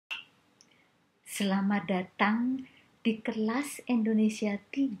Selamat datang di kelas Indonesia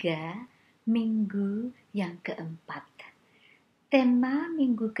 3 Minggu yang keempat. Tema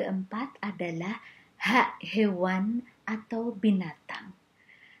minggu keempat adalah Hak Hewan atau Binatang.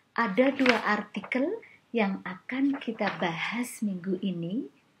 Ada 2 artikel yang akan kita bahas minggu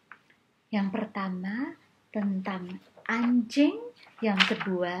ini. Yang pertama tentang anjing, yang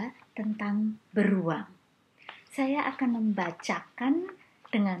kedua tentang beruang. Saya akan membacakan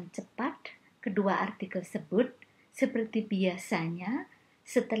dengan cepat kedua artikel tersebut. Seperti biasanya,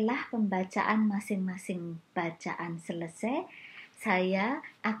 setelah pembacaan masing-masing bacaan selesai, saya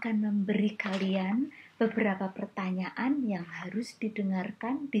akan memberi kalian beberapa pertanyaan yang harus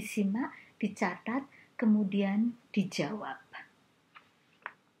didengarkan, disimak, dicatat, kemudian dijawab.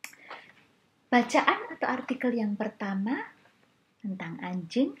 Bacaan atau artikel yang pertama tentang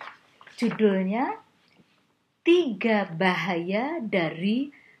anjing, judulnya 3 bahaya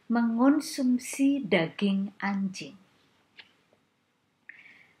dari mengonsumsi daging anjing.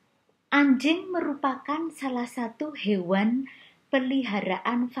 Anjing merupakan salah satu hewan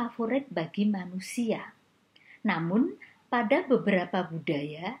peliharaan favorit bagi manusia. Namun, pada beberapa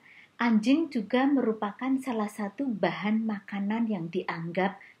budaya, anjing juga merupakan salah satu bahan makanan yang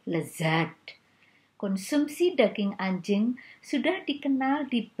dianggap lezat. Konsumsi daging anjing sudah dikenal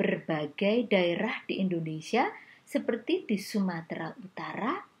di berbagai daerah di Indonesia, seperti di Sumatera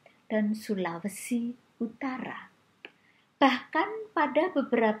Utara dan Sulawesi Utara. Bahkan pada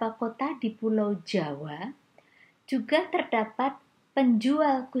beberapa kota di Pulau Jawa juga terdapat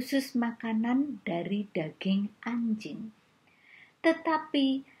penjual khusus makanan dari daging anjing.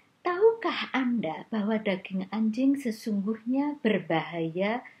 Tetapi, tahukah Anda bahwa daging anjing sesungguhnya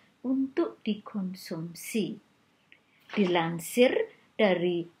berbahaya untuk dikonsumsi? Dilansir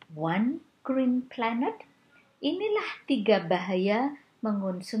dari One Green Planet, inilah 3 bahaya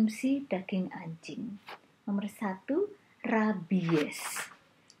mengonsumsi daging anjing. Nomor 1, rabies.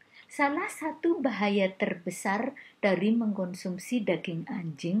 Salah satu bahaya terbesar dari mengkonsumsi daging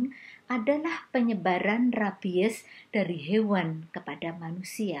anjing adalah penyebaran rabies dari hewan kepada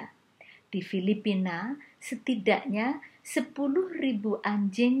manusia. Di Filipina, setidaknya 10.000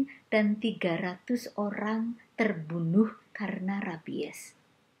 anjing dan 300 orang terbunuh karena rabies.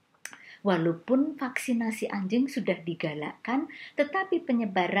 Walaupun vaksinasi anjing sudah digalakkan, tetapi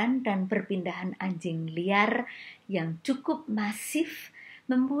penyebaran dan perpindahan anjing liar yang cukup masif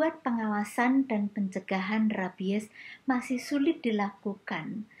membuat pengawasan dan pencegahan rabies masih sulit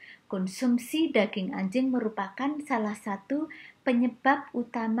dilakukan. Konsumsi daging anjing merupakan salah satu penyebab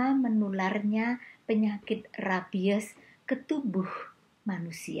utama menularnya penyakit rabies ke tubuh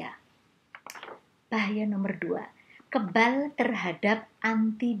manusia. Bahaya nomor 2. Kebal terhadap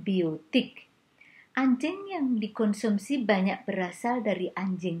antibiotik. Anjing yang dikonsumsi banyak berasal dari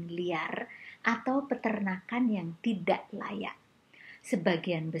anjing liar atau peternakan yang tidak layak.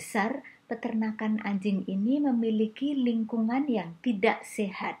 Sebagian besar peternakan anjing ini memiliki lingkungan yang tidak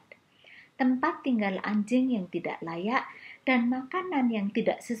sehat, tempat tinggal anjing yang tidak layak, dan makanan yang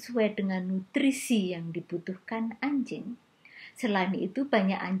tidak sesuai dengan nutrisi yang dibutuhkan anjing. Selain itu,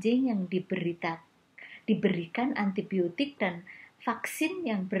 banyak anjing yang diberikan antibiotik dan vaksin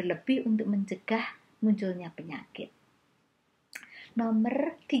yang berlebih untuk mencegah munculnya penyakit.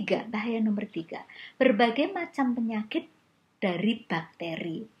 Bahaya nomor 3, berbagai macam penyakit dari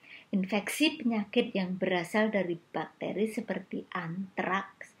bakteri. Infeksi penyakit yang berasal dari bakteri seperti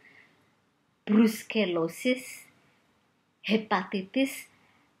antraks, brucellosis, hepatitis,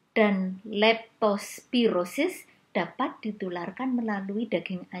 dan leptospirosis dapat ditularkan melalui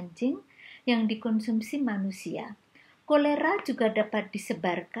daging anjing yang dikonsumsi manusia. Kolera juga dapat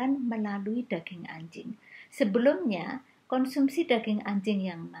disebarkan melalui daging anjing. Sebelumnya, konsumsi daging anjing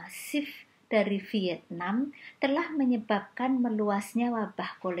yang masif dari Vietnam telah menyebabkan meluasnya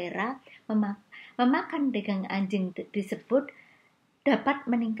wabah kolera. Memakan daging anjing disebut dapat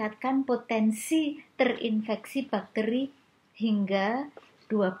meningkatkan potensi terinfeksi bakteri hingga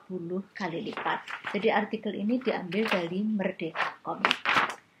 20 kali lipat. Jadi artikel ini diambil dari Merdeka.com.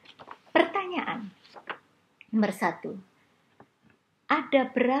 Pertanyaan nomor 1. Ada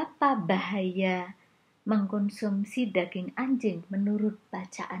berapa bahaya mengkonsumsi daging anjing menurut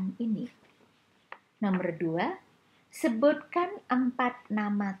bacaan ini? Nomor 2. Sebutkan 4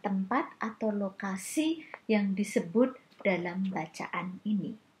 nama tempat atau lokasi yang disebut dalam bacaan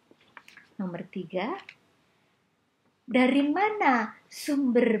ini. Nomor 3. Dari mana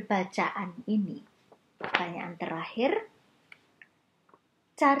sumber bacaan ini? Pertanyaan terakhir.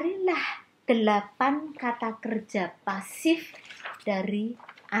 Carilah 8 kata kerja pasif dari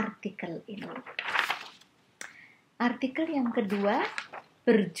artikel ini. Artikel yang kedua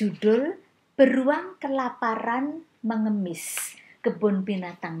berjudul Beruang kelaparan mengemis. Kebun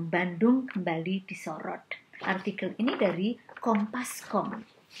Binatang Bandung kembali disorot. Artikel ini dari Kompas.com.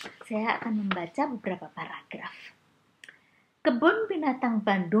 Saya akan membaca beberapa paragraf. Kebun Binatang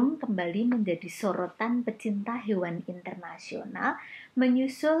Bandung kembali menjadi sorotan pecinta hewan internasional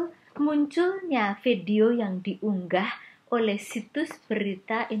menyusul munculnya video yang diunggah oleh situs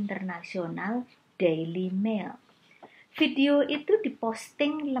berita internasional Daily Mail. Video itu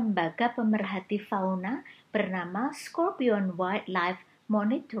diposting lembaga pemerhati fauna bernama Scorpion Wildlife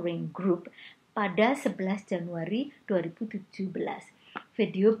Monitoring Group pada 11 Januari 2017.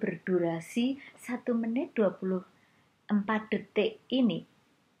 Video berdurasi 1 menit 24 detik ini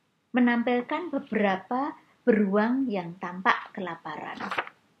menampilkan beberapa beruang yang tampak kelaparan.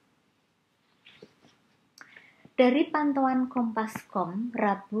 Dari pantauan Kompas.com,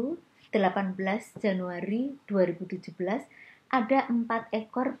 Rabu 18 Januari 2017, ada 4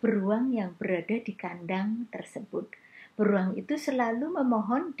 ekor beruang yang berada di kandang tersebut. Beruang itu selalu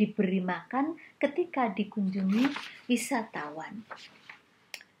memohon diberi makan ketika dikunjungi wisatawan.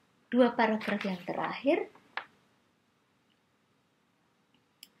 2 paragraf yang terakhir,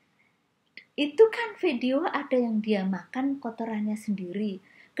 itu kan video ada yang dia makan kotorannya sendiri.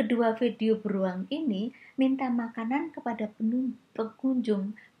 Kedua video beruang ini minta makanan kepada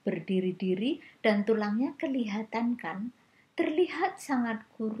pengunjung berdiri-diri dan tulangnya kelihatan kan? Terlihat sangat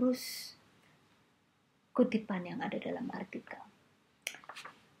kurus. Kutipan yang ada dalam artikel.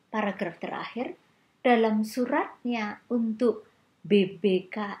 Paragraf terakhir, dalam suratnya untuk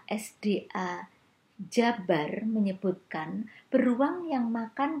BBKSDA Jabar menyebutkan beruang yang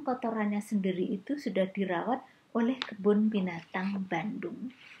makan kotorannya sendiri itu sudah dirawat oleh Kebun Binatang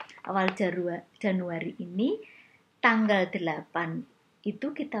Bandung. Awal Januari ini, tanggal 8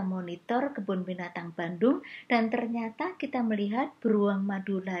 itu kita monitor Kebun Binatang Bandung dan ternyata kita melihat beruang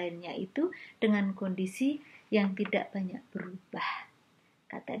madu lainnya itu dengan kondisi yang tidak banyak berubah,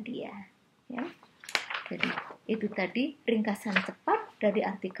 kata dia. Ya. Jadi itu tadi ringkasan cepat dari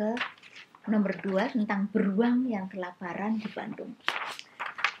artikel nomor 2 tentang beruang yang kelaparan di Bandung.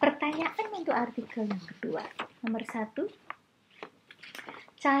 Pertanyaan untuk artikel yang kedua. Nomor 1,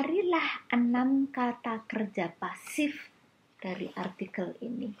 carilah 6 kata kerja pasif dari artikel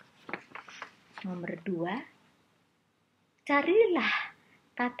ini. Nomor 2, carilah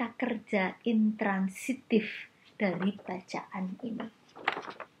kata kerja intransitif dari bacaan ini.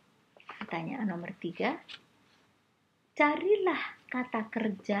 Pertanyaan nomor 3, carilah kata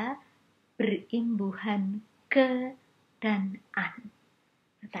kerja berimbuhan ke dan an.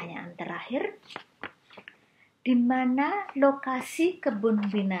 Pertanyaan terakhir, di mana lokasi kebun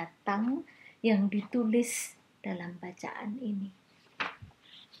binatang yang ditulis dalam bacaan ini?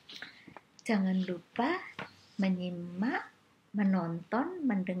 Jangan lupa menyimak, menonton,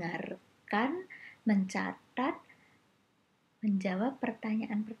 mendengarkan, mencatat, menjawab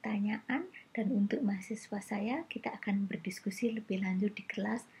pertanyaan-pertanyaan, dan untuk mahasiswa saya, kita akan berdiskusi lebih lanjut di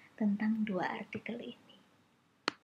kelas tentang 2 artikel ini.